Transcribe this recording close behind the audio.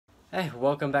Hey,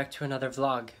 welcome back to another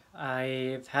vlog.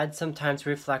 I've had some time to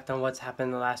reflect on what's happened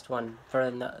in the last one for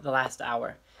the last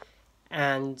hour.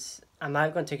 And I'm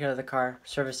not going to take care of the car,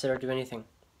 service it, or do anything.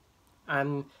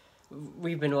 I'm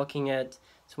we've been looking at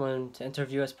someone to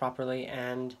interview us properly,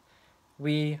 and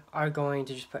we are going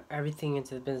to just put everything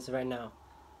into the business right now.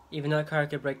 Even though the car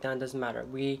could break down, doesn't matter.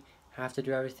 We have to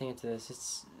do everything into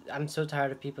this. I'm so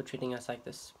tired of people treating us like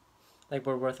this. Like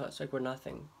we're worthless, like we're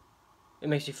nothing. It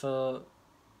makes you feel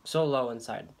so low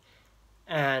inside.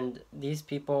 And these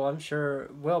people, I'm sure,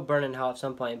 will burn in hell at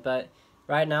some point. But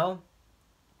right now,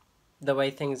 the way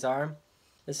things are,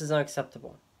 this is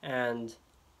unacceptable. And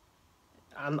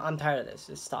I'm tired of this.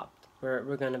 It's stopped.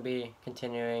 We're going to be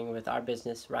continuing with our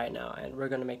business right now. And we're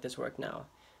going to make this work now.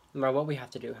 No matter what we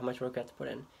have to do, how much work we have to put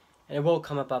in. And it will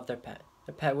come above their pet.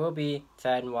 Their pet will be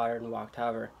fed and watered and walked.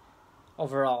 However,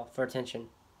 overall, for attention,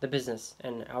 the business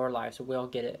and our lives will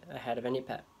get it ahead of any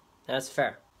pet. And that's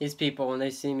fair. These people, when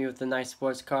they see me with a nice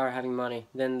sports car, having money,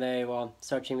 then they will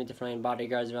start treating me differently and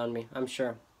bodyguards around me. I'm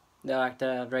sure. They'll act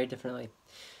very differently.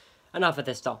 Enough of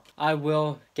this, though. I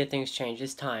will get things changed.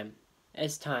 It's time.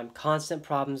 It's time. Constant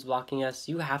problems blocking us.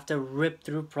 You have to rip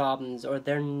through problems, or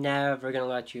they're never going to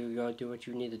let you go do what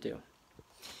you need to do.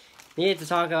 Need to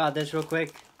talk about this real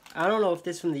quick. I don't know if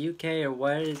this is from the UK or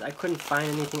what it is. I couldn't find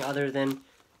anything other than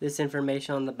this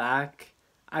information on the back.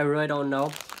 I really don't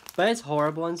know. But it's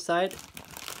horrible inside.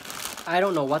 I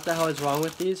don't know what the hell is wrong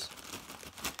with these.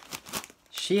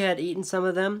 She had eaten some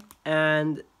of them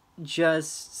and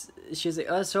just, she's like,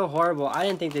 oh, it's so horrible. I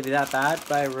didn't think they'd be that bad,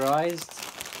 but I realized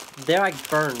they're like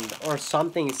burned or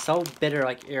something so bitter,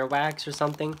 like earwax or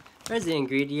something. There's the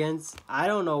ingredients. I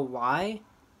don't know why. I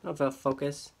don't know if it'll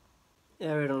focus.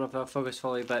 Yeah, I don't know if it'll focus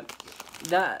fully, but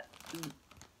that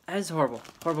is horrible.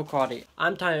 Horrible quality.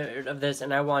 I'm tired of this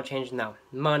and I want to change now.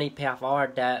 Money, pay off all our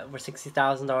debt. We're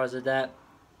 $60,000 of debt.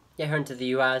 Get her into the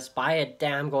U.S., buy a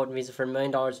damn golden visa for $1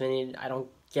 million we need. I don't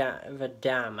give a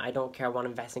damn. I don't care. I want to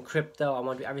invest in crypto. I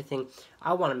want to do everything.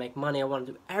 I want to make money. I want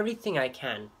to do everything I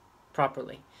can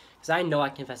properly. Because I know I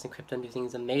can invest in crypto and do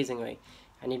things amazingly.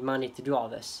 I need money to do all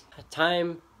this. A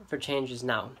time for change is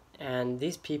now. And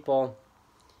these people,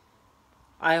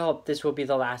 I hope this will be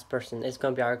the last person. It's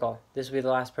going to be our goal. This will be the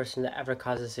last person that ever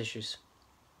causes issues.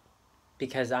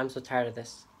 Because I'm so tired of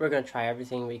this. We're going to try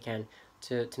everything we can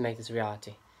to make this a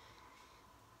reality.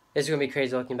 It's going to be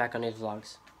crazy looking back on these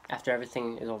vlogs after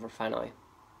everything is over finally.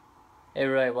 It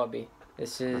really will be.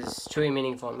 This is truly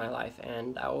meaningful in my life,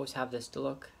 and I always have this to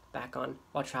look back on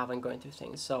while traveling, going through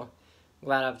things. So, I'm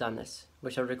glad I've done this.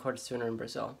 Wish I recorded sooner in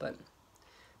Brazil, but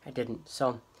I didn't.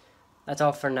 So, that's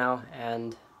all for now,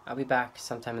 and I'll be back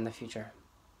sometime in the future.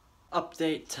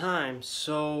 Update time.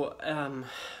 So,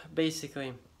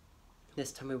 basically,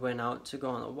 this time we went out to go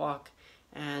on a walk,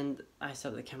 and I set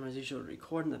up the camera as usual to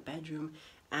record in the bedroom.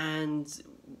 And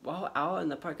while out in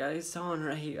the park, I was telling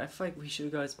her, hey, I feel like we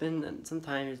should go. It's been some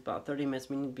time. It's about 30 minutes.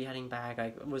 We need to be heading back.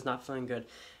 I was not feeling good.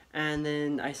 And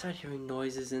then I started hearing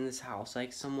noises in this house.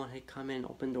 Like someone had come in,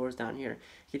 opened doors down here.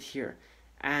 You could hear.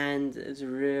 And it's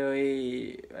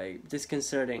really like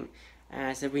disconcerting. And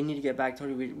I said, we need to get back.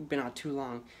 Totally, we've been out too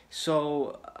long.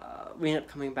 So we ended up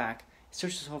coming back.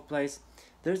 Searched this whole place.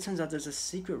 There, it turns out there's a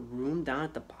secret room down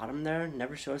at the bottom there.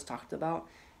 Never sure was talked about.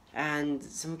 And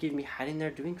someone could be hiding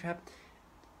there doing crap.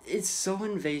 It's so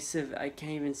invasive. I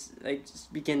can't even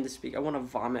just begin to speak. I want to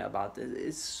vomit about this.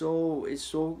 It's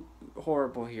so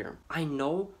horrible here. I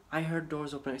know I heard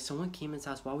doors open. Someone came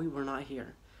inside while we were not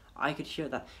here. I could hear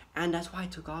that, and that's why I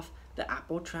took off the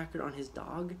Apple tracker on his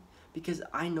dog, because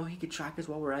I know he could track us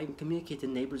while we're out and communicate to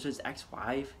neighbors, his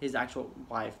ex-wife, his actual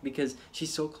wife, because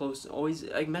she's so close, always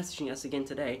like messaging us again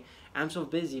today. I'm so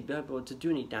busy being able to do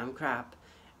any damn crap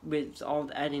with all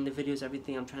the editing, the videos,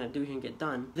 everything I'm trying to do here and get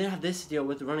done. Then I have this deal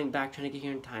with running back, trying to get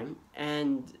here in time,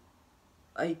 and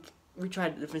like we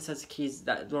tried different sets of keys,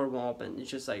 that door won't open. It's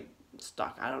just like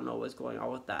stuck. I don't know what's going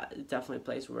on with that. It's definitely a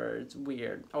place where it's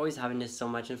weird. Always having this so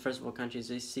much in first world countries,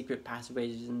 these secret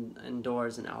passageways and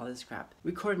doors and all this crap.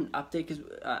 We recorded an update cause,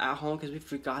 at home because we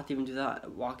forgot to even do that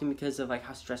walking because of like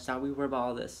how stressed out we were about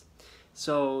all this.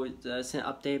 So sent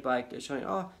an update by showing,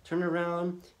 oh, turn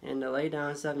around and lay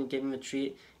down and stuff, and gave him a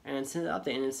treat, and sent an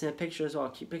update and then sent a picture as well, a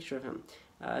cute picture of him,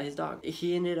 his dog.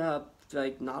 He ended up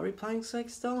like not replying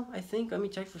still, I think. Let me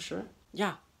check for sure.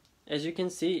 Yeah, as you can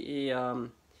see,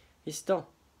 he still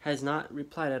has not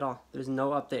replied at all. There's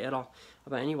no update at all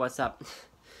about any WhatsApp.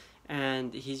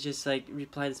 And he's just like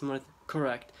replied this morning,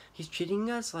 correct. He's treating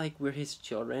us like we're his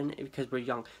children because we're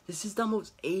young. This is the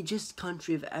most ageist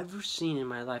country I've ever seen in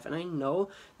my life. And I know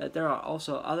that there are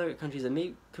also other countries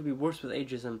that could be worse with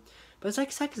ageism. But it's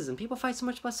like sexism. People fight so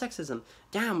much about sexism.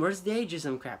 Damn, where's the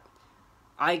ageism crap?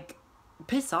 I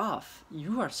piss off.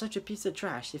 You are such a piece of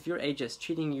trash if your age is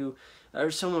treating you or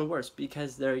someone worse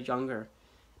because they're younger.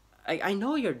 I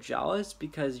know you're jealous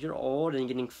because you're old and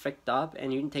getting fricked up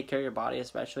and you can take care of your body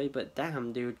especially, but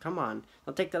damn, dude, come on.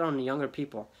 Don't take that on the younger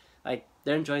people. Like,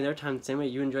 they're enjoying their time the same way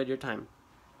you enjoyed your time.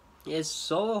 It's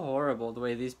so horrible the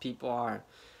way these people are.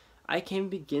 I can't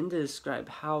begin to describe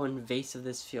how invasive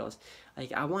this feels.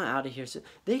 Like, I want out of here. So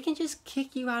they can just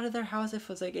kick you out of their house if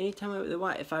it's like anytime they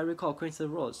want, if I recall according to the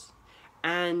rules.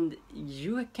 And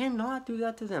you cannot do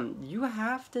that to them. You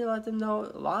have to let them know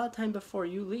a lot of time before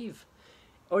you leave.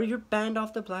 Or you're banned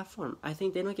off the platform. I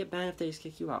think they don't get banned if they just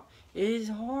kick you out. It is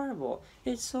horrible.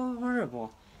 It's so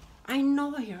horrible. I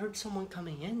know I heard someone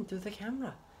coming in through the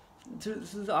camera. Through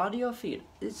the audio feed.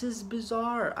 This is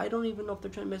bizarre. I don't even know if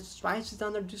they're trying to mess spices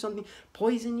down there, do something,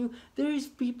 poison you. These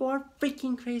people are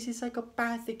freaking crazy,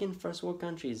 psychopathic in first world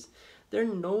countries. They're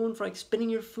known for like spitting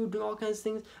your food, doing all kinds of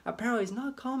things. Apparently it's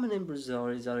not common in Brazil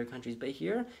or these other countries, but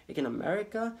here, like in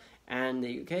America and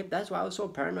the UK, that's why I was so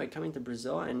paranoid coming to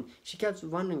Brazil, and she kept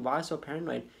wondering why I was so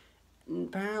paranoid.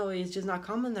 Apparently it's just not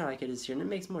common there like it is here, and it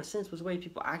makes more sense with the way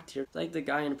people act here. Like the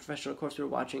guy in a professional course we were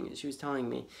watching, she was telling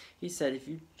me, he said if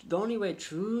you, the only way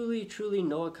truly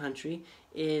know a country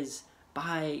is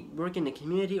by working in the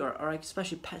community or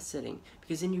especially pet sitting,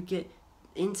 because then you get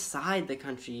inside the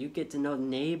country, you get to know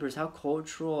neighbors, how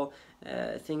cultural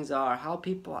things are, how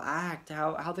people act,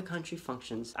 how the country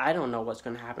functions. I don't know what's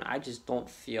going to happen. I just don't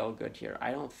feel good here.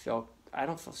 I don't feel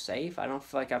safe. I don't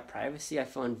feel like I have privacy. I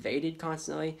feel invaded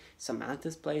constantly.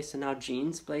 Samantha's place and now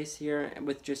Jean's place here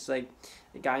with just like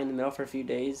the guy in the middle for a few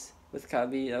days with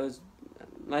Cubby. That was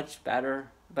much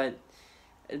better, but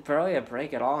it's barely a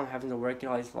break at all. I'm having to work in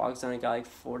all these vlogs, and I got like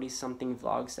 40 something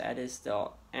vlogs to edit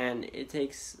still, and it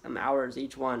takes hours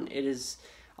each one. It is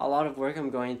a lot of work I'm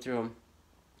going through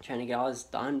trying to get all this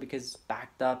done because it's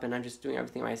backed up and I'm just doing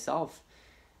everything myself.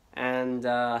 And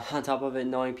on top of it,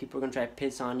 knowing people are going to try to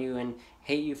piss on you and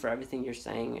hate you for everything you're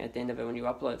saying at the end of it when you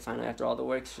upload it finally after all the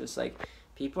work. It's just like,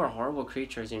 people are horrible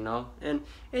creatures, you know? And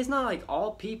it's not like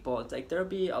all people. It's like there'll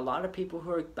be a lot of people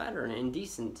who are better and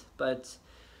decent, but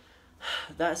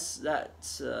that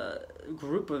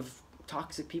group of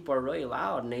toxic people are really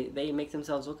loud, and they make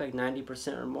themselves look like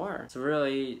 90% or more. It's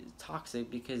really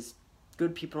toxic because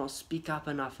good people don't speak up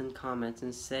enough in comments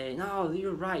and say, no,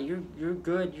 you're right, you're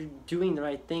good, you're doing the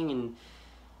right thing, and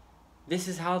this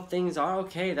is how things are.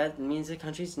 Okay, that means the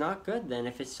country's not good then,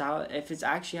 if it's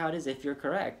actually how it is, if you're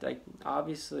correct. Like,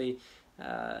 obviously,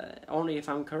 only if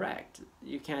I'm correct.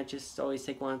 You can't just always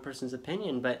take one person's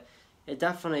opinion, but it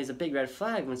definitely is a big red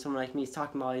flag when someone like me is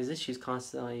talking about all these issues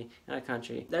constantly in a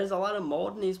country. There's a lot of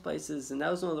mold in these places, and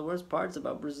that was one of the worst parts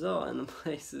about Brazil and the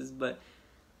places, but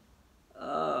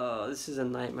oh, this is a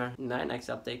nightmare. And that next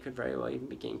update could very well even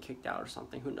be getting kicked out or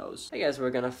something, who knows. I guess we're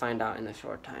gonna find out in a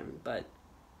short time, but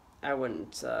I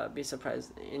wouldn't be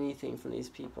surprised at anything from these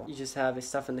people. You just have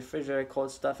stuff in the refrigerator,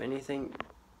 cold stuff, anything,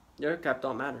 your crap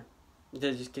don't matter.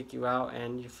 They just kick you out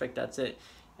and you frick, that's it.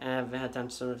 And I haven't had time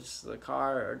to service the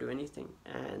car or do anything.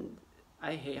 And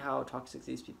I hate how toxic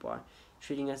these people are.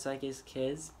 Treating us like his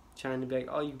kids, trying to be like,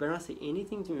 oh, you better not say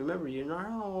anything to me. Remember, you're in our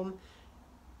home.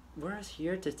 We're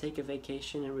here to take a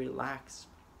vacation and relax.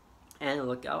 And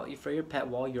look out for your pet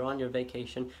while you're on your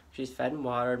vacation. She's fed and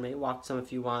watered, maybe walk some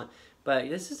if you want. But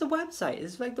this is the website.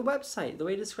 This is like the website, the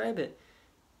way to describe it.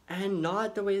 And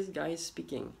not the way this guy is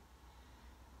speaking.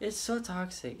 It's so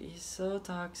toxic. He's so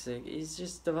toxic. He's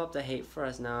just developed a hate for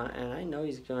us now, and I know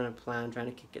he's going to plan trying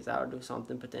to kick us out or do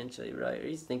something potentially, right?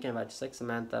 He's thinking about just like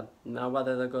Samantha. Now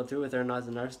whether they'll go through with it or not is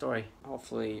another story.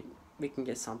 Hopefully we can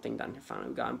get something done here. Finally,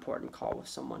 we got an important call with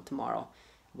someone tomorrow,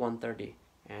 1:30,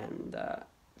 and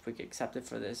if we get accepted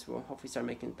for this, we'll hopefully start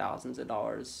making thousands of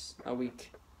dollars a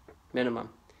week, minimum.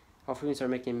 Hopefully we can start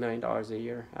making $1 million a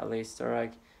year at least, or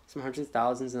like some hundreds of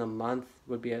thousands in a month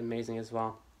would be amazing as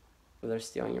well. Where they're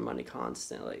stealing your money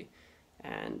constantly,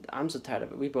 and I'm so tired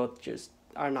of it. We both just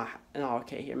are not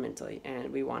okay here mentally,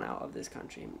 and we want out of this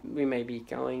country. We may be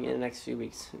going in the next few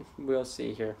weeks. We'll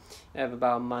see here. I have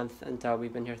about a month until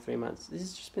we've been here 3 months. This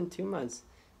has just been 2 months.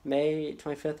 May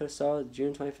 25th or so,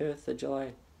 June 25th to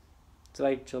July. It's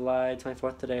like July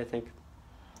 24th today, I think.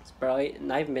 It's barely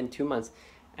not even been 2 months,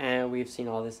 and we've seen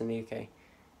all this in the UK.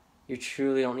 You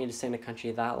truly don't need to stay in the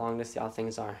country that long to see how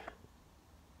things are.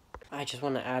 I just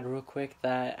want to add real quick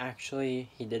that actually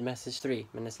he did message 3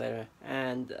 minutes later,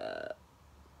 and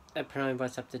apparently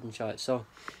WhatsApp didn't show it, so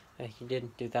he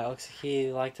did do that.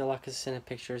 He liked to lock us in a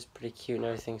picture, it's pretty cute and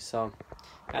everything, so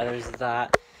there's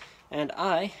that. And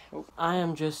I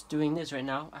am just doing this right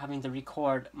now, having to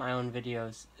record my own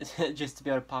videos just to be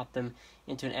able to pop them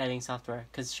into an editing software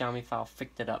because Xiaomi File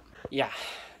picked it up. Yeah,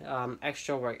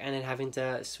 extra work, and then having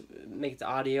to make the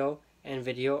audio and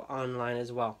video online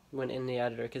as well when in the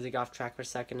editor because it got off track for a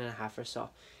second and a half or so.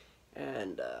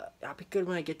 And I'll be good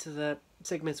when I get to the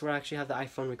segments where I actually have the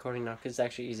iPhone recording now because it's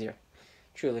actually easier.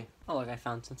 Truly. Oh look, I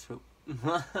found some fruit.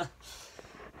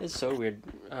 It's so weird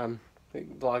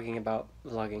blogging about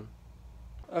vlogging.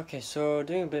 Okay, so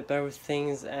doing a bit better with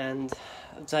things, and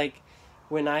it's like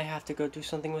when I have to go do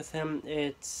something with him,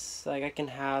 it's like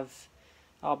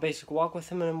I'll basically walk with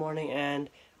him in the morning, and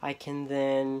I can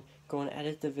then go and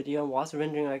edit the video. While it's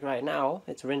rendering, like right now,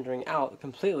 it's rendering out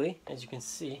completely, as you can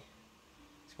see.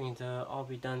 It's going to all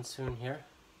be done soon here.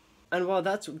 And while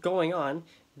that's going on,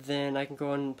 then I can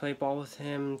go and play ball with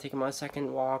him, take him on a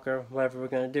second walk or whatever we're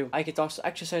going to do. I could also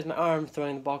exercise my arm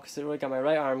throwing the ball because I really got my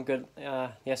right arm good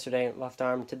yesterday, left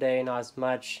arm today, not as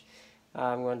much.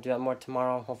 I'm going to do that more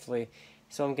tomorrow, hopefully.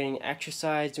 So I'm getting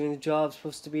exercise, doing the job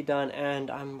supposed to be done, and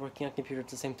I'm working on computer at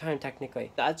the same time,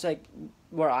 technically. That's like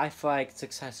where I feel like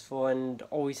successful and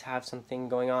always have something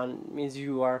going on. It means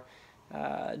you are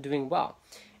doing well.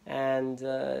 And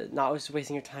not always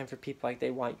wasting your time for people like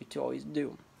they want you to always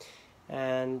do.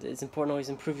 And it's important to always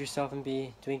improve yourself and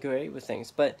be doing great with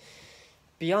things. But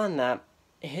beyond that,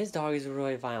 his dog is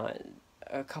really violent.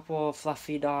 A couple of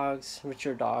fluffy dogs,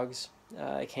 richer dogs,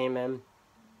 came in,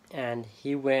 and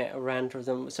he ran towards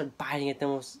them, started biting at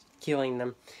them, was killing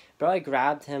them. But I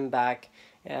grabbed him back,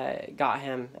 got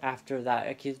him after that.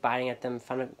 Like, he was biting at them,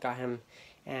 finally got him,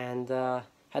 and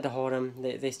had to hold him.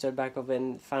 They stood back up,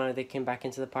 and finally they came back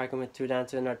into the park and went down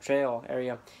to our trail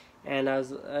area. And I was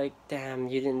like, damn,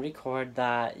 you didn't record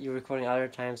that. You were recording other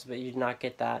times, but you did not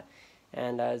get that.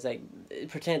 And I was like,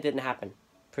 pretend it didn't happen.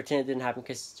 Pretend it didn't happen,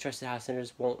 because trusted house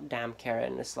sitters won't damn care it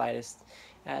in the slightest.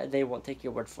 They won't take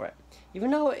your word for it.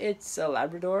 Even though it's a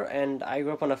Labrador, and I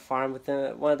grew up on a farm with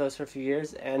one of those for a few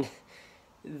years, and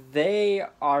they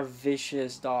are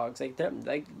vicious dogs. Like, they're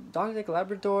like dogs like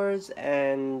Labradors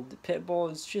and pit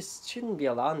bulls just shouldn't be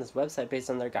allowed on this website based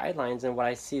on their guidelines and what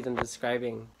I see them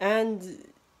describing. And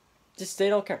just they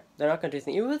don't care. They're not gonna do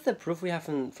anything. Even with the proof we have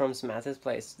from Samantha's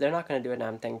place, they're not gonna do a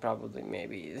damn thing. Probably,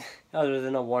 maybe, other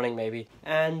than a warning, maybe.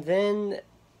 And then,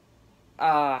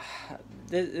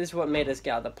 this is what made us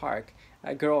get out of the park.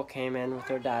 A girl came in with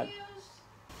her dad.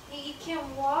 You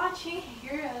can watch and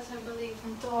hear us, I believe,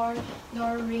 door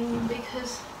ringing,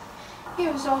 because he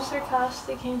was all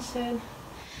sarcastic and said,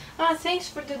 thanks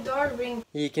for the door ring.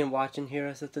 He can watch and hear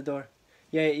us at the door.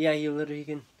 Yeah, you literally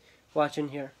can watch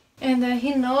and hear. And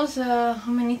he knows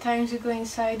how many times you go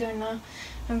inside or not,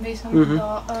 and based on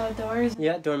the doors.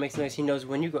 Yeah, door makes noise. He knows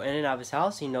when you go in and out of his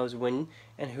house. He knows when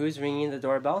and who's ringing the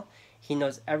doorbell. He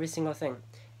knows every single thing.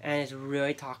 And it's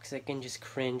really toxic and just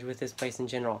cringe with this place in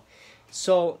general.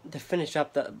 So, to finish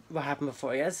up what happened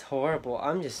before, yeah, it's horrible.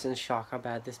 I'm just in shock how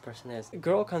bad this person is. A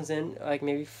girl comes in, like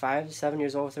maybe 5 to 7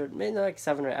 years old with her, maybe like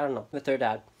 7 or I don't know, with her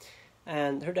dad.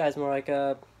 And her dad's more like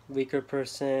a weaker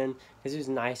person, because he was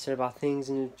nicer about things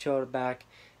and chilled back.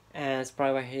 And it's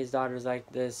probably why his daughter's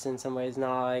like this in some ways,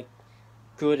 not like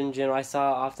good in general. I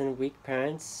saw often weak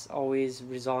parents always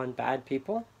result in bad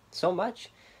people, so much.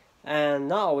 And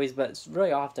not always, but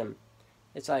really often.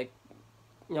 It's like,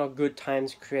 you know, good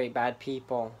times create bad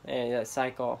people, and that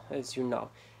cycle, as you know.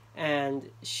 And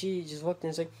she just looked and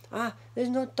was like, there's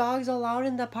no dogs allowed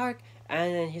in the park.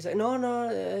 And then he's like, no,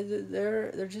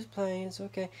 they're just playing, it's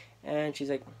okay. And she's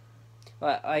like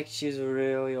she's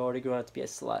really already grown up to be a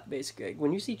slut, basically. Like,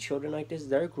 when you see children like this,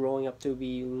 they're growing up to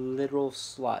be literal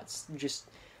sluts. Just,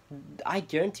 I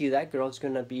guarantee you that girl's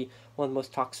gonna be one of the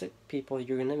most toxic people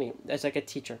you're gonna meet. It's like a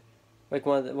teacher, like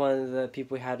one of the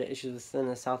people we had issues with in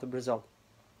the south of Brazil.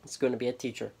 It's going to be a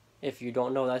teacher, if you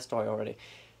don't know that story already.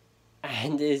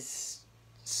 And it's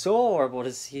so horrible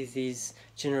to see these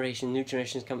new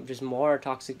generations come, just more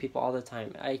toxic people all the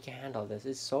time. I can't handle this.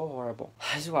 It's so horrible.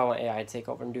 This is why I want AI to take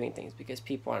over and doing things, because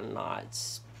people are not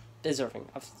deserving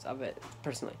of it,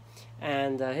 personally.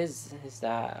 And his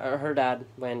dad, or her dad,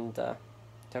 went,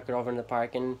 took her over in the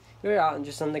park, and we were out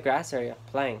just on the grass area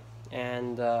playing.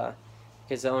 And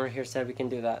because the owner here said we can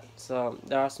do that. So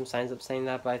there are some signs up saying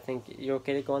that, but I think you're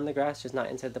okay to go on the grass, just not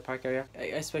inside the park area.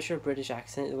 Especially her British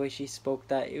accent, the way she spoke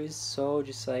that, it was so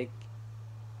just like,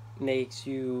 makes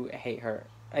you hate her.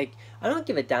 Like, I don't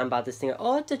give a damn about this thing.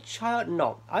 Oh, it's a child.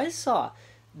 No, I saw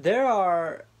there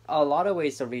are a lot of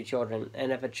ways to read children,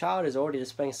 and if a child is already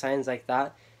displaying signs like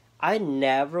that, I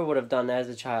never would have done that as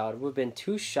a child. Would have been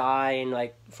too shy and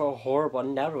like horrible. I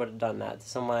never would have done that to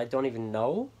someone I don't even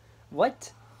know.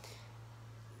 What?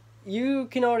 you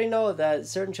can already know that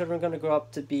certain children are going to grow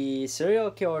up to be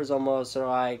serial killers almost, or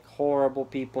like horrible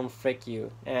people and frick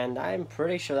you. And I'm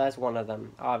pretty sure that's one of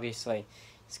them, obviously.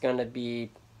 It's going to be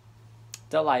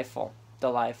delightful.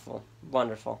 Delightful.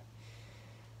 Wonderful.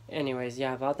 Anyways,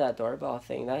 yeah, about that doorbell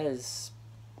thing, that is...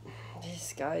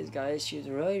 This guy's got issues.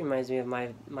 It really reminds me of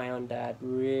my own dad.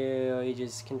 Really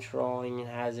just controlling and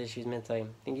has issues mentally. I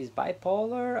think he's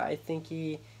bipolar. I think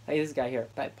like this guy here,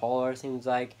 bipolar, seems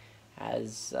like,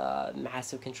 has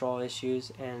massive control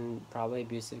issues and probably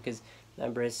abusive. Because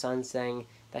remember his son saying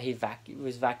that he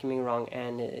was vacuuming wrong,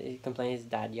 and he complained his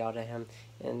dad yelled at him,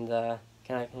 and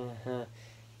kind of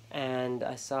and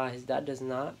I saw his dad does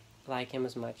not like him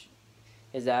as much.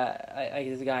 Is that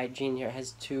this guy Gene here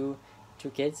has two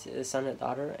kids, a son and a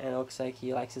daughter, and it looks like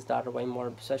he likes his daughter way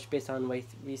more, especially based on the way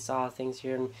we saw things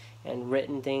here and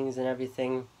written things and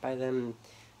everything by them.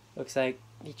 Looks like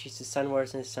he treats his son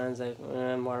worse, and his son's like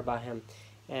more about him.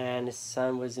 And his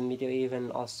son was immediately even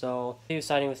also, he was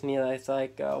siding with me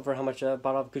like over how much a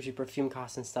bottle of Gucci perfume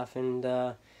costs and stuff,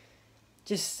 and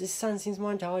just his son seems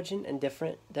more intelligent and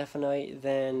different, definitely,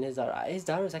 than his daughter. His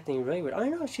daughter was acting really weird. I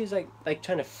don't know, she was like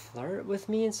trying to flirt with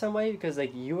me in some way, because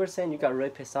like you were saying, you got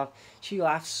really pissed off. She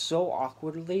laughed so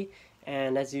awkwardly,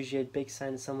 and that's usually a big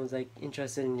sign that someone's like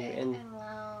interested in you. And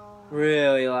loud.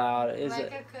 Really loud.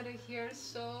 Like I could hear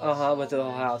so. With the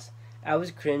whole much. house. I was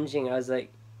cringing. I was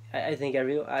like, I think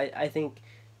I think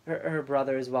her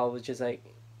brother as well was just like,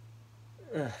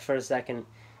 for a second,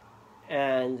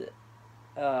 and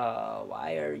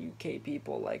why are UK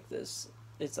people like this?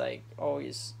 It's like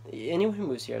always anyone who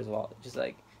moves here as well. Just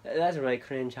like that's really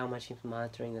cringe how much he's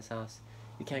monitoring this house.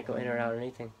 You can't go in or out or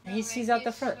anything. He sees out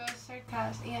the front. So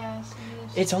sarcastic. Yes.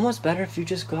 It's almost better if you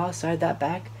just go outside that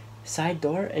back side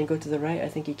door and go to the right. I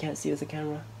think he can't see with the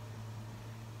camera.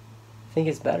 I think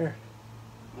it's better.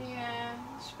 Yeah,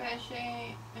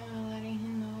 especially letting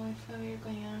him know if we're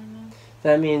going out or not.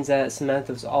 That means that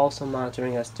Samantha was also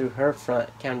monitoring us through her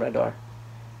front camera door.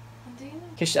 Do you know?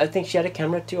 Because I think she had a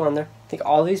camera too on there. I think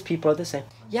all these people are the same.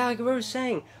 Yeah, like we were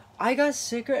saying, I got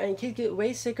sicker and kids get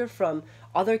way sicker from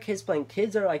other kids playing.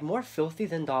 Kids are like more filthy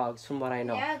than dogs, from what I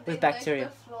know, Yeah, with bacteria.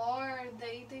 Lick the floor.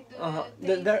 They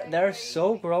do They're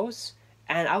so gross,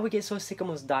 and I would get so sick,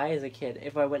 almost die as a kid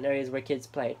if I went in areas where kids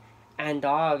played. And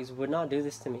dogs would not do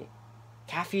this to me.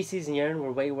 Cat feces and urine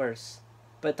were way worse,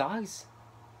 but dogs,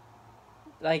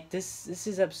 like this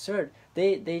is absurd.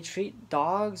 They treat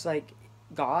dogs like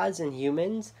gods and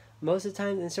humans. Most of the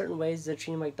time, in certain ways, they're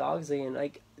treating them like dogs. And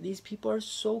like these people are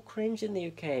so cringe in the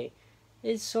UK.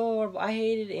 It's so horrible. I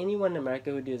hated anyone in America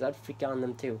who do this. I'd freak out on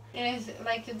them too. It is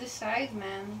like you decide,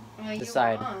 man.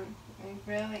 Decide. You want. Like,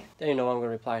 really. Don't even know what I'm gonna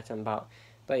reply to him about.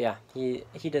 But yeah,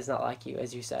 he does not like you,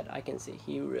 as you said. I can see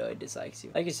he really dislikes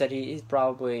you. Like you said, he's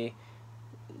probably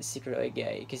secretly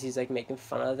gay, because he's like making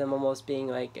fun of them, almost being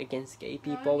like against gay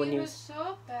people when he was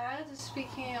so bad.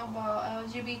 Speaking about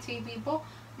LGBT people,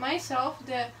 myself,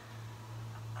 that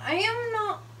I am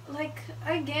not like.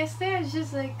 I guess they're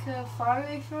just like far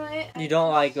away from it. You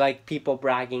don't like people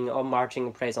bragging or marching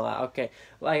and praise and all that. Okay,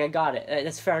 like I got it.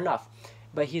 That's fair enough.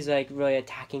 But he's like really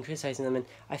attacking, criticizing them, and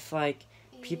I feel like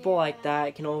people like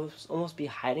that can almost be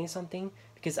hiding something,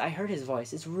 because I heard his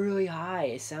voice. It's really high.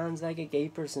 It sounds like a gay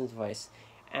person's voice.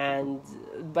 And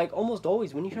like almost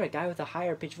always when you hear a guy with a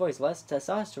higher pitched voice, less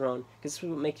testosterone, because this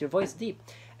will make your voice deep.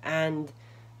 And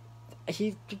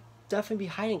he could definitely be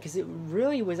hiding, because it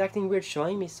really was acting weird,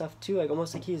 showing me stuff too, like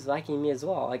almost like he was liking me as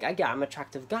well. Like I'm an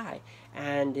attractive guy,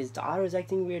 and his daughter is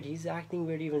acting weird. He's acting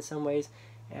weird even in some ways.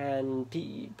 And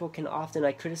people can often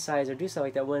like criticize or do stuff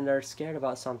like that when they're scared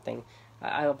about something.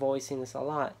 I've always seen this a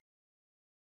lot.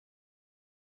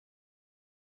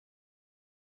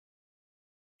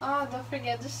 Oh, don't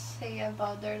forget to say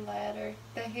about their letter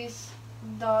that his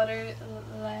daughter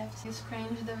left. It's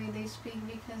cringe the way they speak,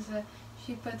 because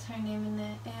she puts her name in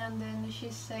it, and then she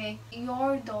say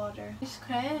your daughter. It's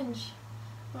cringe.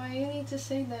 Why you need to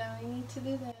say that? Why you need to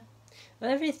do that?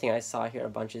 Everything I saw here a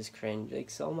bunch is cringe. Like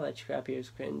so much crap here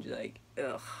is cringe. Like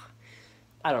ugh,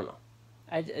 I don't know.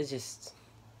 I just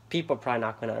people are probably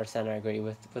not going to understand or agree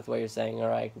with what you're saying, or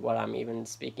like what I'm even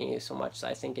speaking so much.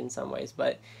 I think in some ways,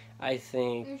 but I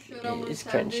think You should it's almost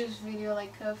have cringe. this video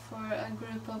like for a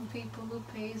group of people who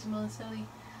pays monthly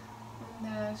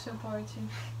and support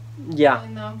you. Yeah,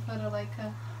 And not put it like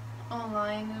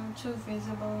online or too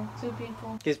visible to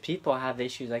people. because people have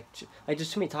issues like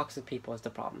there's too many toxic people is the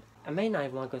problem. I may not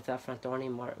even want to go through that front door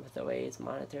anymore with the way it's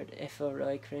monitored. It feel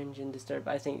really cringe and disturbed.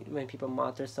 I think when people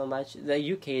monitor so much,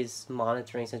 the UK is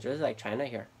monitoring central. It's like China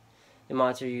here. They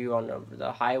monitor you on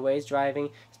the highways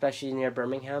driving, especially near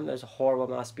Birmingham. There's a horrible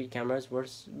amount of speed cameras.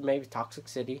 Worse, maybe Toxic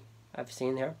City. I've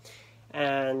seen here.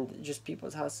 And just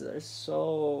people's houses are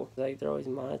so, like, they're always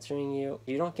monitoring you.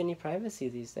 You don't get any privacy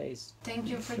these days. Thank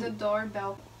you for the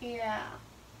doorbell. Yeah.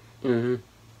 Mm-hmm.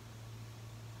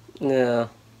 Yeah.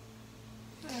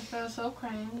 I feel so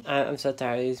cringe. I'm so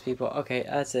tired of these people. Okay,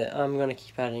 that's it. I'm gonna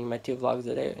keep editing my 2 vlogs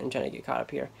a day and trying to get caught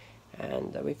up here.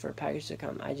 And wait for a package to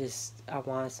come. I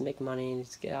want us to make money and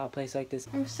just get out of a place like this.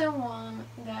 I'm someone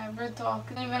that ever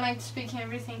talk. I even like speaking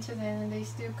everything to them, and they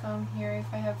still come here if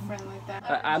I have a friend like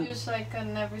that. I'm just like I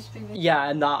never speak with. Yeah,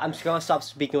 I'm just gonna stop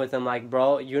speaking with them. Like,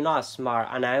 bro, you're not smart,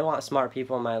 and I want smart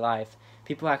people in my life.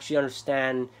 People who actually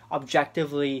understand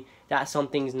objectively that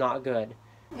something's not good.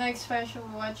 Like, especially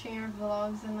watching your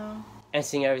vlogs and all. And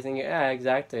seeing everything. Yeah,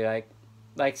 exactly.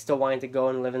 Like still wanting to go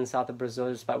and live in the south of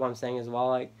Brazil, despite what I'm saying as well.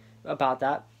 Like, about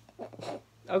that.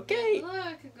 Okay. Look,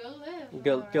 go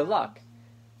live. Good luck.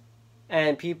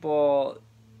 And people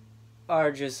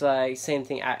are just like, same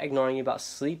thing, ignoring you about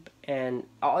sleep and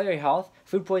all your health,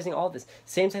 food poisoning, all this.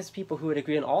 Same types of people who would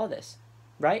agree on all this,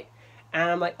 right?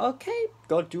 And I'm like, okay,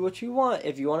 go do what you want.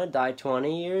 If you want to die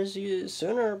 20 years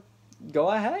sooner, go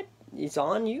ahead. It's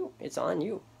on you. It's on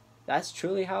you. That's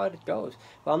truly how it goes.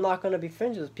 But I'm not going to be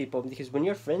friends with people, because when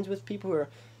you're friends with people who are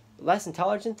less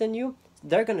intelligent than you,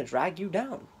 they're going to drag you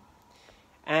down.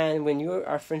 And when you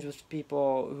are friends with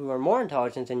people who are more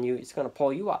intelligent than you, it's going to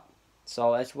pull you up.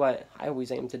 So that's what I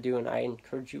always aim to do, and I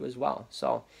encourage you as well.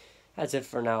 So that's it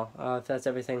for now. If that's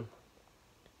everything.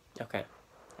 Okay.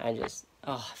 I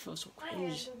feel so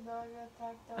cringe.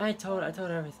 I told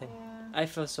everything. Yeah. I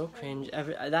feel so cringe.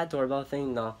 That doorbell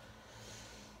thing, no.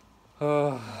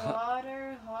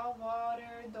 Water, hot water,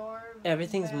 door.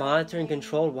 Everything's monitored and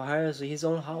controlled wirelessly. His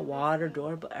own hot water,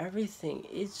 doorbell, everything.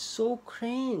 It's so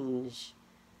cringe.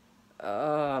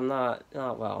 I'm not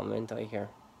well. I'm gonna tell you here.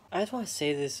 I just want to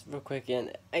say this real quick,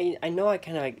 and I know I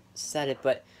kind of like said it,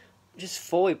 but just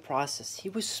fully process. He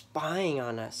was spying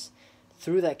on us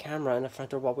through that camera in the front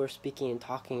door while we were speaking and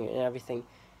talking and everything.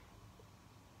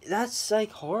 That's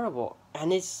like horrible,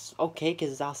 and it's okay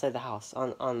because it's outside the house.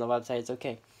 On the website, it's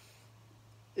okay.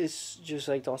 It's just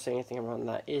like, don't say anything around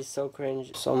that. It's so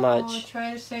cringe, so much. Oh,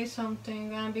 try to say something,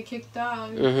 gonna be kicked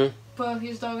out. Mm-hmm. Put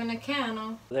his dog in a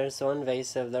kennel. They're so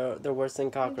invasive. They're worse than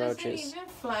It cockroaches. doesn't even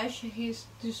flush his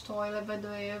toilet, by the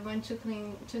way. I went to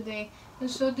clean today.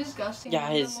 It's so disgusting. Yeah,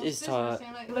 It's his almost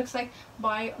disgusting. Like, it looks like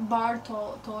bar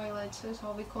toilets. That's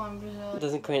how we call in Brazil. It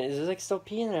doesn't clean. It's like still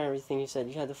peeing and everything. You said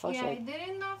you had to flush Yeah, it. I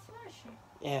did not flush it.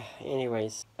 Yeah,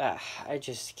 anyways. I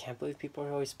just can't believe people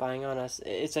are always spying on us.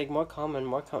 It's like more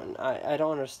common. I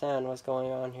don't understand what's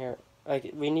going on here.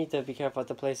 Like, we need to be careful at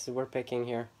the places we're picking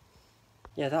here.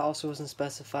 Yeah, that also wasn't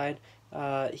specified.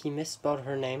 He misspelled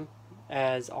her name,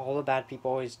 as all the bad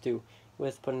people always do,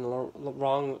 with putting the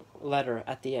wrong letter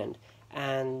at the end.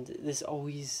 And this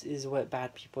always is what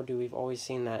bad people do. We've always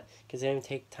seen that. Because they don't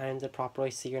take time to properly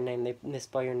see your name. They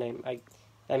misspell your name.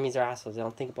 That means they're assholes. They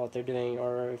don't think about what they're doing,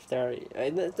 or if they're...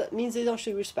 That means they don't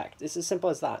show respect. It's as simple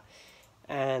as that.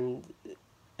 And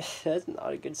that's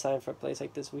not a good sign for a place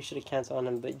like this. We should have canceled on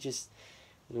him, but just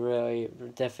really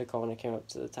difficult when it came up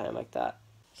to the time like that.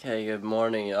 Okay, good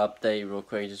morning. Update real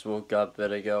quick. Just woke up a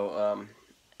bit ago.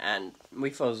 And we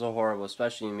feel so horrible,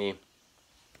 especially me.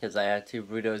 Because I had 2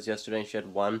 burritos yesterday and she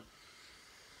had 1.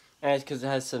 And it's because it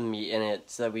has some meat in it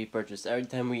that we purchased. Every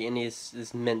time we eat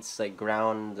this minced, like,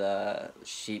 ground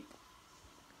sheep,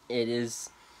 it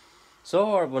is so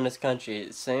horrible in this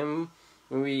country. Same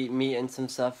when we eat meat and some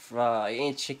stuff,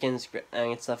 eat chickens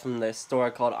and stuff from the store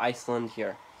called Iceland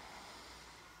here.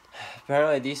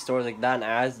 Apparently these stores like that and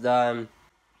Asda,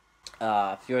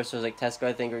 a few other stores like Tesco,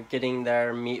 I think, are getting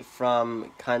their meat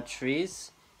from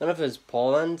countries. I don't know if it was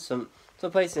Poland, some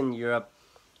place in Europe,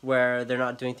 where they're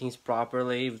not doing things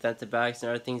properly with antibiotics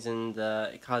and other things, and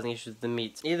causing issues with the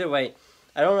meat. Either way,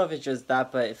 I don't know if it's just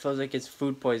that, but it feels like it's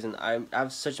food poison. I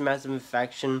have such a massive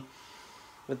infection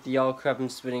with the yellow crap I'm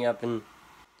spitting up, and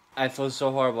I feel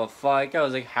so horrible. I felt like I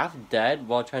was like half dead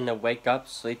while trying to wake up,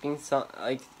 sleeping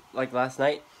like last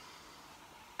night.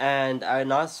 And I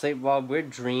not sleep while weird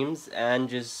dreams, and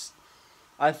just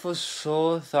I feel so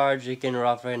lethargic and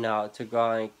rough right now to go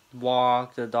like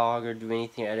walk the dog or do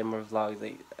anything, edit more vlogs.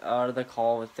 Like, out of the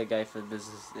call with the guy for the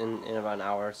business in about an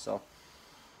hour or so.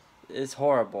 It's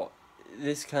horrible.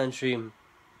 This country,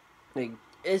 like,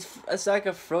 it's like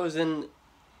a frozen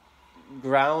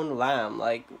ground lamb.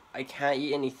 Like, I can't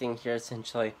eat anything here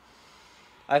essentially.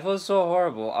 I feel so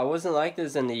horrible. I wasn't like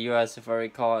this in the US, if I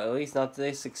recall, at least not to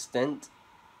this extent.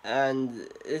 And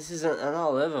this is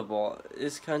not livable.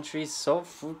 This country is so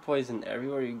food poisoned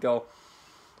everywhere you go.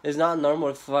 It's not normal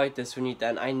to feel like this when you eat that.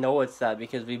 And I know it's that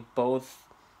because we both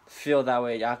feel that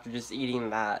way after just eating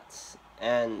that.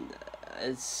 and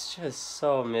it's just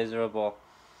so miserable.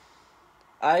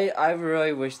 I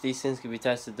really wish these things could be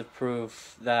tested to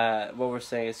prove that what we're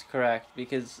saying is correct,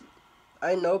 because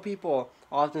I know people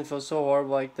often feel so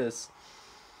horrible like this,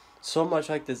 so much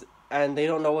like this, and they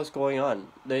don't know what's going on.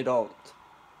 They don't.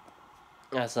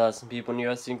 I saw some people in the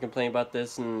US even complain about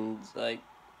this, and like,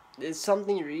 it's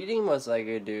something you're eating most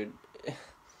likely, dude.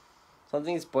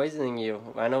 Something's poisoning you.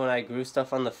 I know when I grew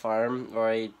stuff on the farm, or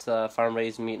I ate farm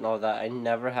raised meat and all that, I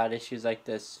never had issues like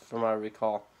this from what I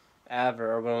recall.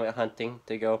 Ever. Or when I went hunting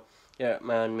to go get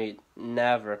my own meat.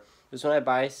 Never. Just when I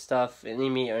buy stuff, any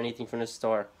meat or anything from the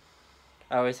store,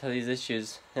 I always have these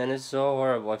issues. And it's so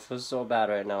horrible. I feel so bad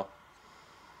right now.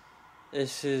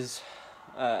 This is,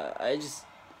 I just,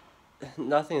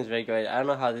 nothing is regulated. I don't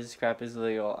know how this crap is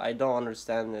legal. I don't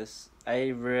understand this.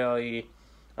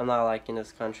 I'm not liking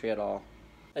this country at all.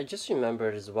 I just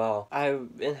remembered as well,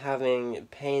 I've been having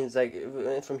pains like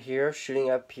from here, shooting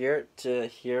up here to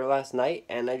here last night,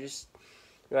 and I just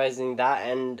realizing that,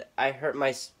 and I hurt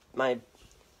my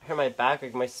back,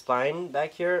 like my spine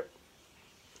back here,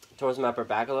 towards my upper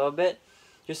back a little bit,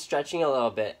 just stretching a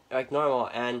little bit, like normal,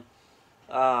 and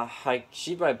like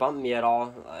she probably bumped me at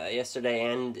all yesterday,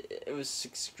 and it was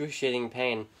excruciating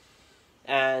pain.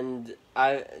 And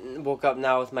I woke up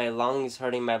now with my lungs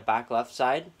hurting my back left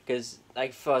side, because I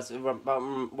feel it's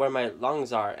where my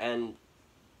lungs are, and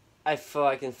I feel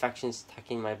like infection's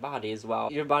attacking my body as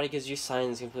well. Your body gives you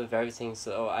signs of everything,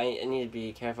 so I need to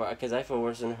be careful, because I feel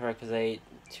worse than her, because I ate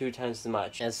 2 times as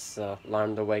much. It's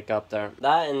alarm to wake up there.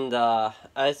 That, and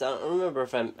I don't remember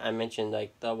if I mentioned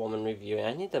like the woman reviewing.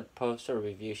 I need to post a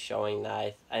review showing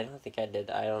that. I don't think I did.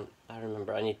 I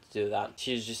remember. I need to do that.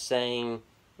 She was just saying,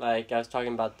 like, I was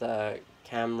talking about the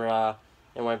camera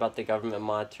and what about the government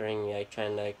monitoring, like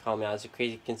trying to call me out as a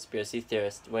crazy conspiracy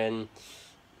theorist, when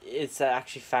it's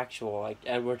actually factual. Like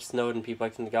Edward Snowden, people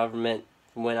like from the government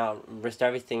went out, risked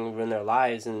everything, ruined their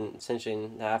lives, and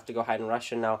essentially they have to go hide in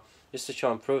Russia now just to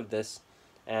show and prove this.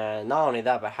 And not only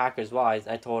that, but hackers. Well,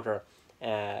 I told her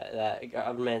that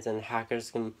governments and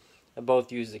hackers can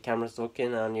both use the cameras to look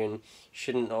in on you, and you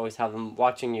shouldn't always have them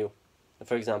watching you,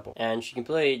 for example. And she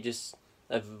completely just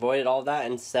avoided all that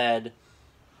and said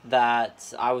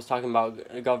that I was talking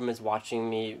about governments watching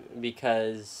me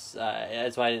because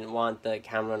that's why I didn't want the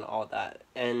camera and all that.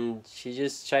 And she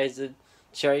just tries to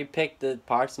cherry pick the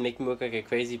parts to make me look like a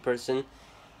crazy person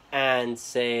and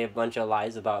say a bunch of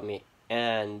lies about me.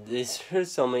 And these are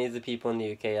so many of the people in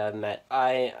the UK I've met.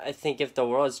 I think if the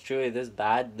world is truly this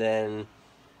bad, then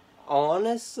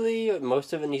honestly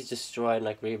most of it needs destroyed and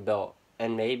like rebuilt.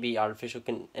 And maybe artificial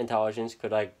intelligence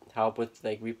could like help with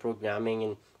like reprogramming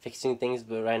and fixing things.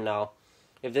 But right now,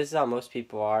 if this is how most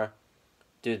people are,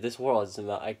 dude, this world is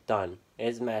like done.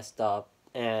 It's messed up,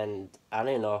 and I don't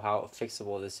even know how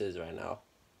fixable this is right now.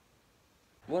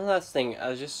 One last thing, I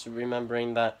was just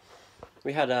remembering that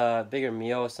we had a bigger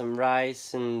meal, some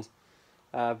rice and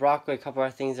broccoli, a couple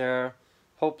of things there,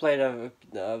 whole plate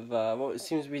of what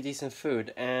seems to be decent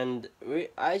food, and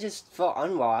I just felt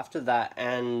unwell after that,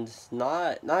 and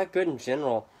not good in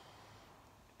general.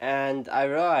 And I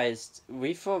realized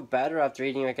we feel better after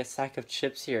eating like a sack of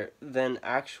chips here than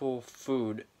actual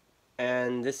food,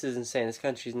 and this is insane. This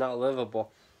country is not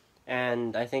livable,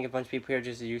 and I think a bunch of people here are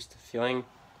just used to feeling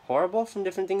horrible from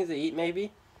different things they eat,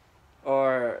 maybe,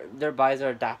 or their bodies are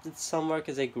adapted somewhere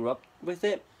because they grew up with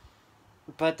it.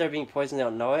 But they're being poisoned, they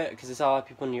don't know it, because I saw a lot of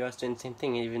people in the U.S. doing the same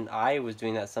thing. Even I was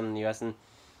doing that some in the U.S. and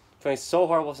feeling so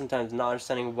horrible sometimes, not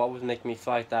understanding what was making me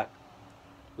feel like that.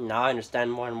 Now I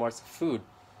understand more and more it's the food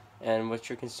and what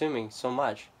you're consuming so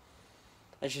much.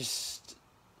 I'm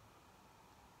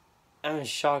in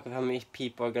shock of how many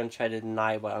people are going to try to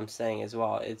deny what I'm saying as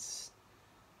well. It's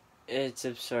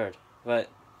absurd. But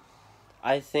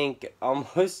I think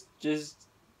almost just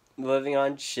living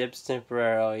on chips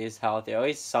temporarily is healthier, at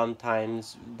least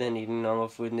sometimes, than eating normal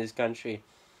food in this country.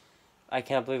 I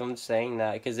can't believe I'm saying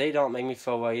that, because they don't make me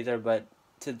feel well either, but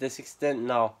to this extent,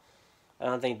 no. I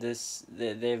don't think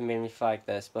they've made me feel like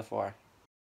this before.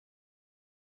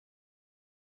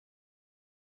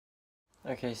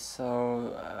 Okay,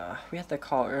 so we had the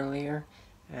call earlier,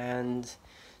 and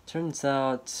turns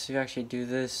out to actually do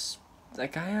this, a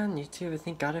guy on YouTube I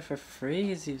think got it for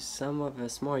free. He's some of a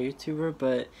small YouTuber,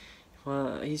 but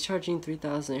he's charging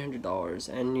 $3,800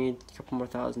 and need a couple more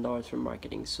 $1,000 for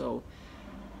marketing. So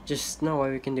just no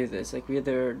way we can do this. Like, we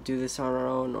either do this on our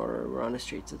own or we're on the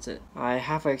streets. That's it. I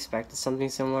halfway expected something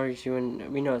similar to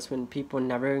when we notice when people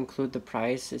never include the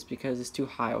price, it's because it's too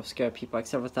high. It'll scare people, like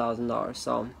several $1,000s.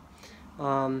 So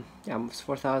yeah, almost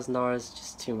 $4,000 is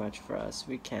just too much for us.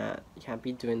 We can't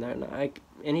be doing that like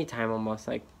anytime almost.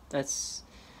 Like, that's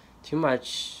too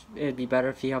much. It'd be better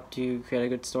if he helped you create a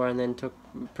good store and then took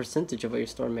percentage of what your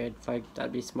store made. Like,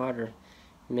 that'd be smarter.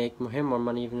 Make him more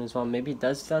money even as well. Maybe he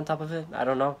does stay on top of it. I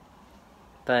don't know.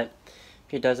 But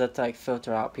if he does that to like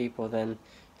filter out people, then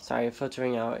sorry,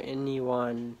 filtering out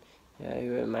anyone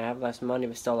who might have less money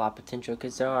but still a lot of potential.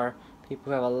 Because there are people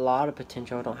who have a lot of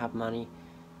potential who don't have money.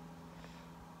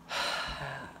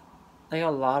 They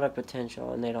got a lot of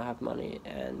potential and they don't have money,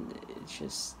 and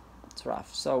it's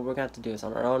rough. So we're gonna have to do this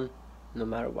on our own, no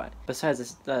matter what. Besides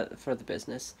this, for the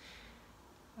business,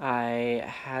 I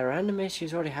had random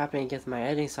issues already happening with my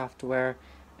editing software,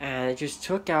 and it just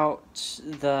took out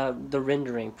the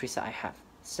rendering preset I have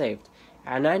saved,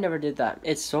 and I never did that.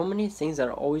 It's so many things that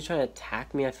are always trying to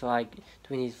attack me. I feel like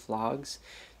doing these vlogs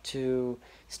to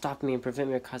stop me and prevent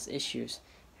me or cause issues,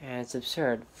 and it's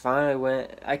absurd. Finally,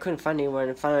 I couldn't find anyone,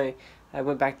 and finally I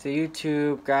went back to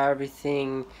YouTube, got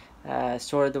everything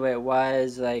sorted the way it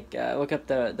was. Like look up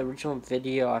the original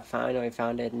video. I finally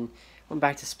found it and went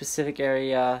back to a specific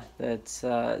area that's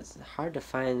it's hard to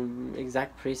find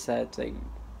exact presets. Like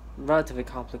relatively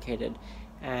complicated,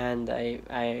 and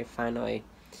I finally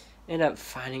end up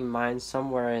finding mine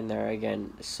somewhere in there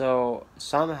again. So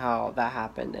somehow that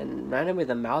happened, and randomly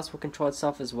the mouse will control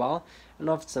itself as well. I don't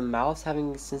know if it's the mouse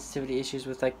having sensitivity issues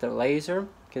with like the laser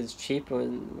because it's cheap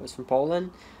and it was from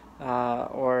Poland,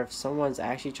 or if someone's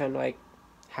actually trying to like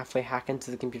halfway hack into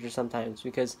the computer sometimes,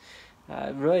 because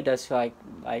it really does feel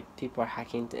like people are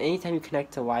hacking. Anytime you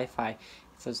connect to Wi-Fi, it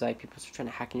feels like people are trying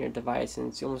to hack in your device, and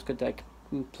it's almost good to like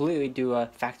completely do a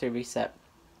factory reset,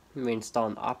 reinstall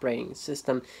an operating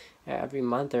system every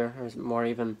month or more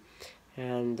even.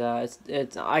 And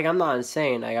it's like, I'm not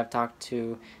insane. Like, I've talked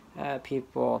to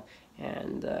people,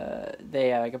 and they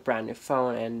have like a brand new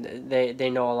phone, and they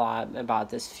know a lot about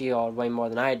this field, way more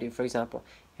than I do, for example.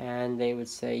 And they would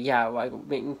say, yeah, like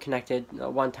being connected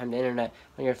one time to the internet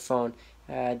on your phone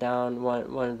down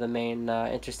one of the main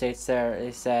interstates there.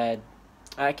 They said,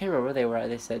 I can't remember where they were.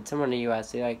 They said somewhere in the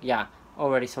U.S. They're like, yeah,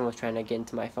 already someone's trying to get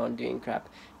into my phone doing crap.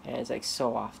 And it's like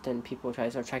so often people try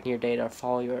to start tracking your data or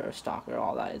follow you or stalk or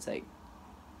all that. It's like,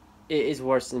 it is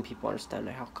worse than people understand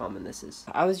how common this is.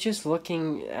 I was just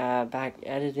looking back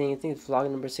editing. I think it's vlog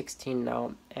number 16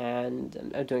 now,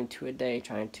 and I'm doing 2 a day,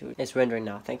 it's rendering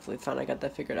now. Thankfully, finally got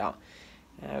that figured out.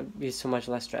 It'll be so much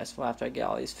less stressful after I get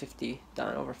all these 50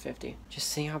 done, over 50. Just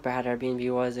seeing how bad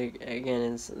Airbnb was again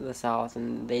in the South,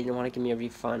 and they didn't want to give me a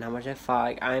refund. How much I fought.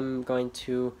 Like, I'm going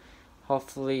to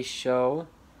hopefully show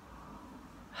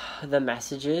the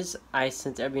messages I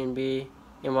sent to Airbnb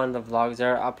in one of the vlogs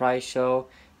there. I'll probably show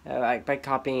like by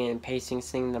copying and pasting,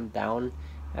 sending them down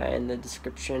in the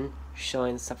description,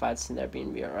 showing the stuff I'd sent to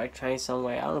Airbnb, or like trying some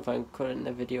way. I don't know if I can put it in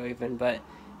the video even, but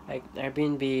like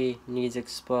Airbnb needs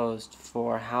exposed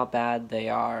for how bad they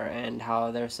are and how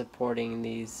they're supporting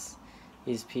these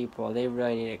people. They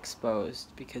really need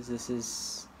exposed because this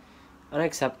is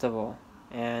unacceptable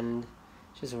and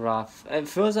just rough. It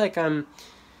feels like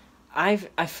I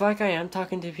feel like I am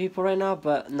talking to people right now,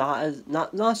 but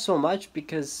not so much,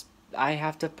 because I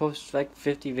have to post like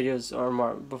 50 videos or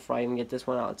more before I even get this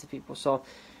one out to people. So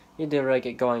I need to really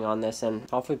get going on this, and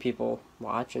hopefully people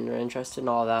watch and are interested in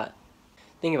all that.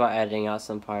 Think about editing out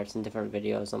some parts in different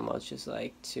videos almost, just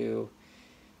like to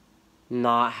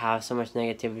not have so much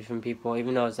negativity from people,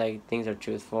 even though it's like things are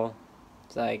truthful.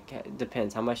 It's like, it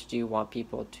depends. How much do you want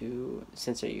people to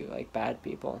censor you, like bad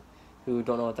people who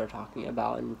don't know what they're talking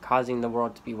about and causing the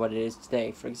world to be what it is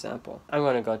today, for example. I'm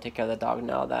going to go take care of the dog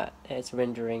now that it's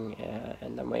rendering,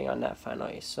 and I'm waiting on that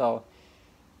finally. So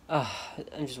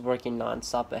I'm just working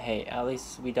non-stop, but hey, at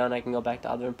least we done. I can go back to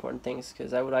other important things,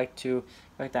 because I would like to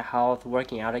like the health,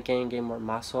 working out again, getting more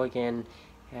muscle again,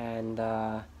 and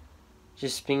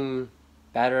just being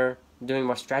better, doing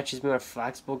more stretches, being more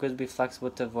flexible. Good to be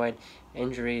flexible to avoid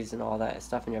injuries and all that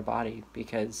stuff in your body,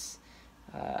 because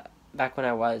back when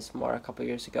I was more a couple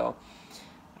years ago,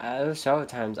 there were several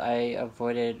times I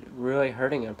avoided really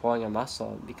hurting and pulling a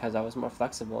muscle because I was more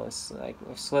flexible. It's like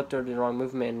I slipped or did the wrong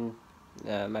movement,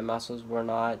 and my muscles were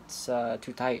not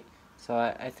too tight. So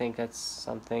I think that's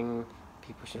something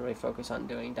people should really focus on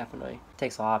doing, definitely. It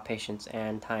takes a lot of patience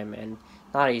and time, and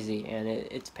not easy, and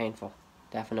it's painful.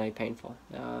 Definitely painful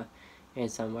in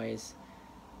some ways.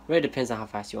 Really depends on how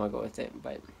fast you want to go with it,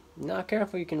 but not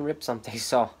careful, you can rip something.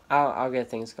 So I'll get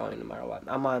things going no matter what.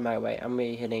 I'm on my way. I'm gonna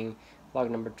be hitting vlog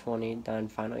number 20 done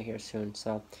finally here soon.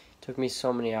 So it took me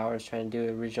so many hours trying to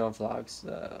do original vlogs,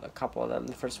 a couple of them,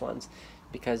 the first ones,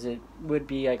 because it would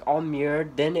be like all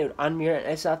mirrored, then it would unmirror, and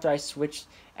it's after I switched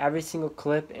every single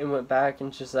clip and went back,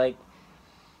 and just like,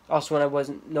 also when I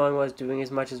wasn't knowing what I was doing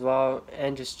as much as well,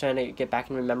 and just trying to get back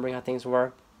and remembering how things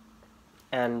were,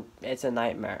 and it's a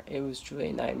nightmare. It was truly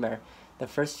a nightmare. The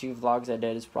first few vlogs I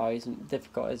did is probably as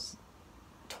difficult as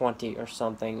 20 or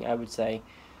something, I would say.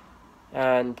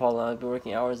 And Paul and I have been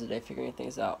working hours a day figuring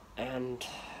things out. And,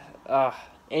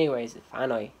 anyways,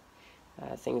 finally,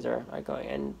 things are going.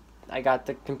 And I got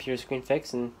the computer screen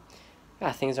fixed, and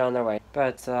yeah, things are on their way.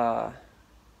 But,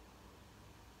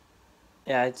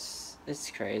 yeah, it's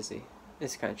crazy.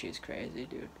 This country is crazy,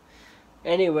 dude.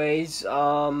 Anyways,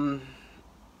 I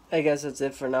guess that's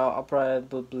it for now. I'll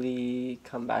probably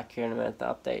come back here in a minute to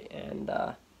update, and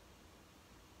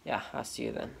yeah, I'll see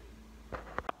you then.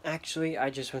 Actually,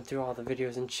 I just went through all the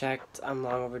videos and checked. I'm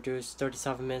long overdue. It's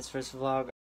 37 minutes first vlog.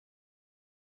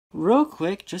 Real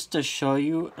quick, just to show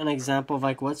you an example of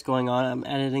like what's going on. I'm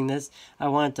editing this. I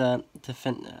wanted to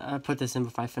put this in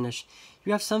before I finish.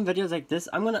 You have some videos like this.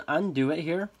 I'm gonna undo it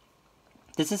here.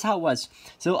 This is how it was.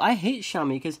 So I hate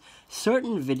Xiaomi because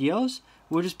certain videos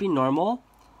will just be normal,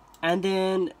 and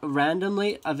then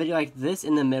randomly a video like this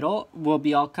in the middle will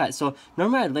be all cut. So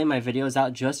normally I'd lay my videos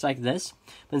out just like this,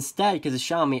 but instead, because it's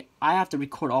Xiaomi, I have to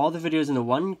record all the videos into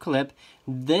one clip,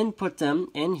 then put them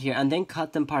in here, and then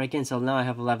cut them apart again. So now I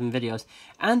have 11 videos.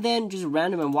 And then just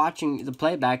random and watching the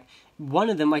playback,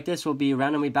 one of them like this will be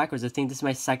randomly backwards. I think this is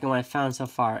my second one I found so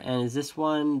far. And is this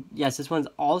one? Yes, this one's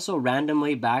also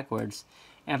randomly backwards.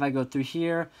 And if I go through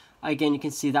here, again, you can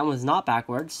see that one's not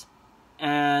backwards.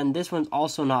 And this one's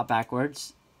also not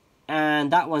backwards.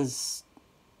 And that one's...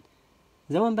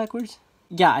 Is that one backwards?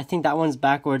 Yeah, I think that one's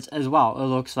backwards as well, it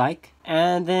looks like.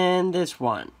 And then this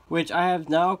one, which I have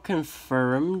now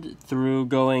confirmed through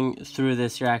going through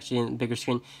this here actually in the bigger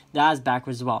screen, that is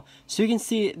backwards as well. So you can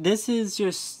see this is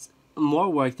just more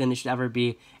work than it should ever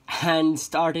be. And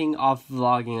starting off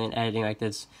vlogging and editing like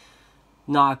this,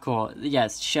 not cool.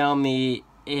 Yes, Xiaomi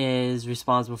is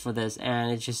responsible for this,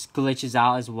 and it just glitches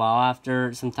out as well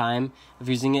after some time of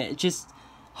using it. It's just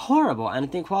horrible. And I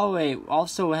think Huawei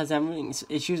also has having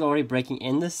issues already breaking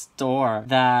in the store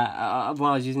that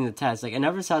when I was using the test. Like, it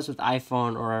never stops with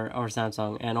iPhone or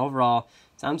Samsung, and overall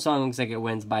Samsung looks like it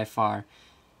wins by far.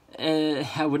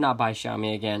 I would not buy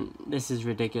Xiaomi again. This is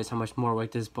ridiculous how much more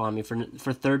work this put on me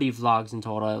for 30 vlogs in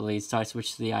total at least, so I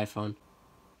switched to the iPhone.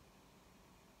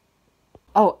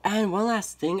 Oh, and one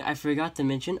last thing I forgot to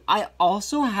mention. I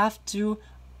also have to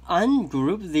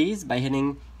ungroup these by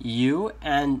hitting U,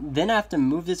 and then I have to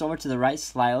move this over to the right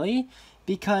slightly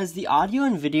because the audio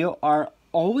and video are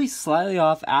always slightly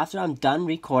off after I'm done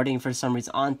recording for some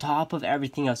reason on top of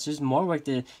everything else. There's more work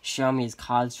that Xiaomi has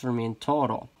caused for me in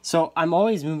total. So I'm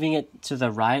always moving it to the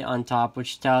right on top,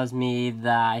 which tells me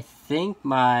that I think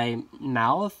my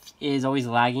mouth is always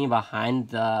lagging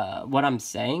behind what I'm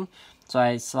saying. So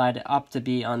I slide it up to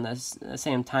be on the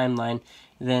same timeline,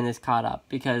 then it's caught up.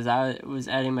 Because I was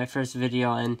editing my first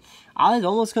video and I was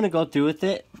almost going to go through with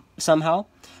it somehow.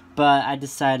 But I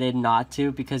decided not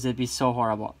to because it'd be so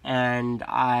horrible. And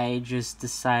I just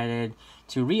decided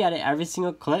to re-edit every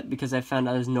single clip because I found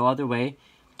out there's no other way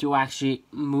to actually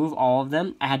move all of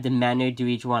them. I had to manually do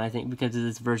each one, I think, because of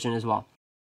this version as well.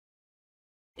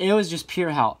 It was just pure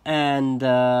hell. And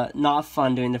not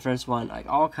fun doing the first one. Like,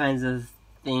 all kinds of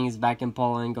things back in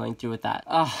Poland going through with that.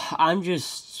 I'm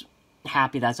just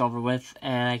happy that's over with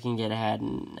and I can get ahead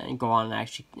and go on and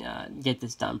actually get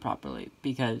this done properly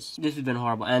because this has been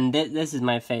horrible. And this is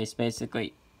my face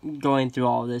basically going through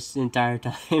all this the entire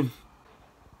time.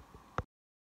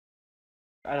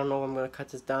 I don't know what I'm going to cut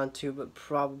this down to, but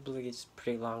probably it's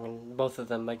pretty long, and both of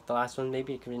them, like the last one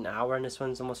maybe it could be an hour and this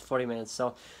one's almost 40 minutes.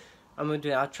 So I'm going to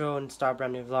do an outro and start a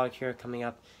brand new vlog here coming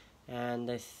up.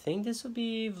 And I think this will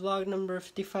be vlog number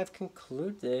 55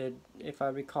 concluded, if I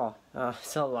recall.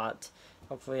 It's a lot.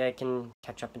 Hopefully I can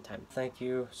catch up in time. Thank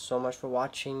you so much for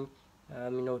watching.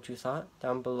 Let me know what you thought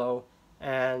down below.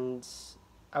 And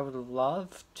I would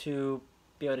love to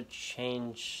be able to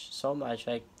change so much,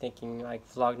 like thinking like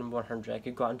vlog number 100. I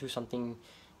could go out and do something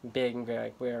big and great,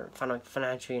 like we're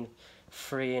financially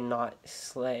free and not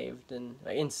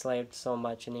enslaved so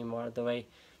much anymore the way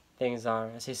things are.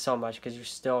 I say so much because you're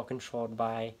still controlled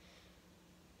by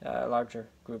larger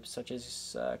groups such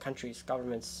as countries,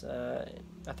 governments,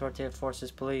 authoritative forces,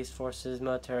 police forces,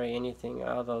 military, anything.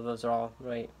 Although those are all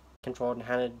right controlled and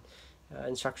handed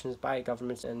instructions by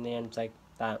governments. In the end, it's like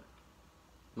that.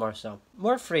 More so,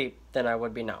 more free than I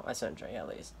would be now, essentially, at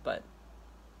least. But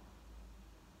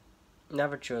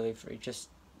never truly free. Just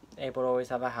able to always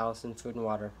have a house and food and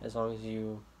water as long as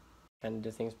you and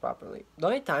do things properly. The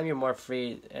only time you're more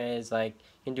free is like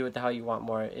you can do what the hell you want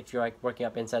more if you're like working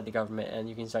up inside the government and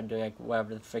you can start doing like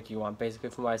whatever the frick you want. Basically,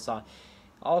 from what I saw,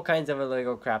 all kinds of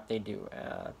illegal crap they do.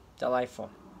 Delightful,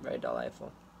 very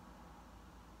delightful.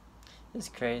 It's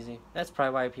crazy. That's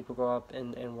probably why people go up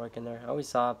and work in there. I always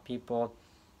saw people,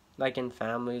 like in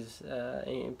families,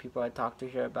 and people I talked to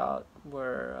here about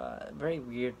were very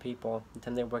weird people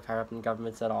until they work higher up in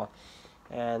governments at all.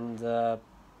 And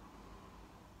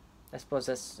I suppose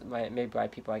that's maybe why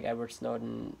people like Edward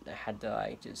Snowden had to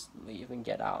like just leave and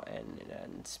get out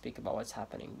and speak about what's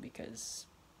happening, because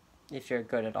if you're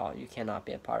good at all, you cannot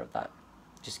be a part of that.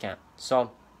 Just can't.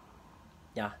 So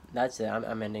yeah, that's it.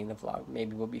 I'm ending the vlog.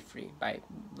 Maybe we'll be free by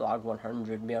vlog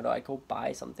 100. Maybe I'll like go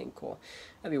buy something cool.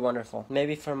 That'd be wonderful.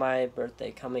 Maybe for my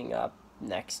birthday coming up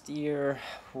next year,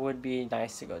 would be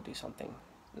nice to go do something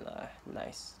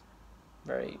nice.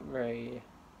 Very, very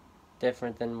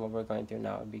different than what we're going through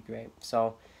now. Would be great.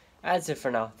 So that's it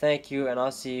for now. Thank you, and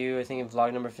I'll see you, I think, in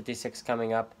vlog number 56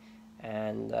 coming up.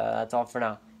 And that's all for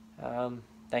now.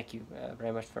 Thank you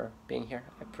very much for being here.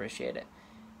 I appreciate it.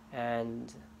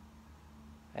 And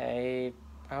I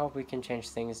hope we can change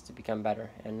things to become better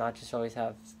and not just always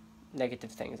have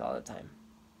negative things all the time.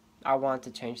 I want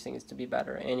to change things to be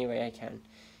better any way I can.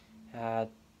 Uh,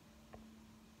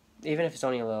 Even if it's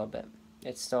only a little bit,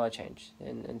 it's still a change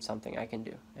in something I can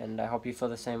do. And I hope you feel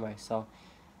the same way. So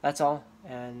that's all.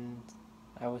 And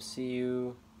I will see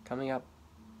you coming up.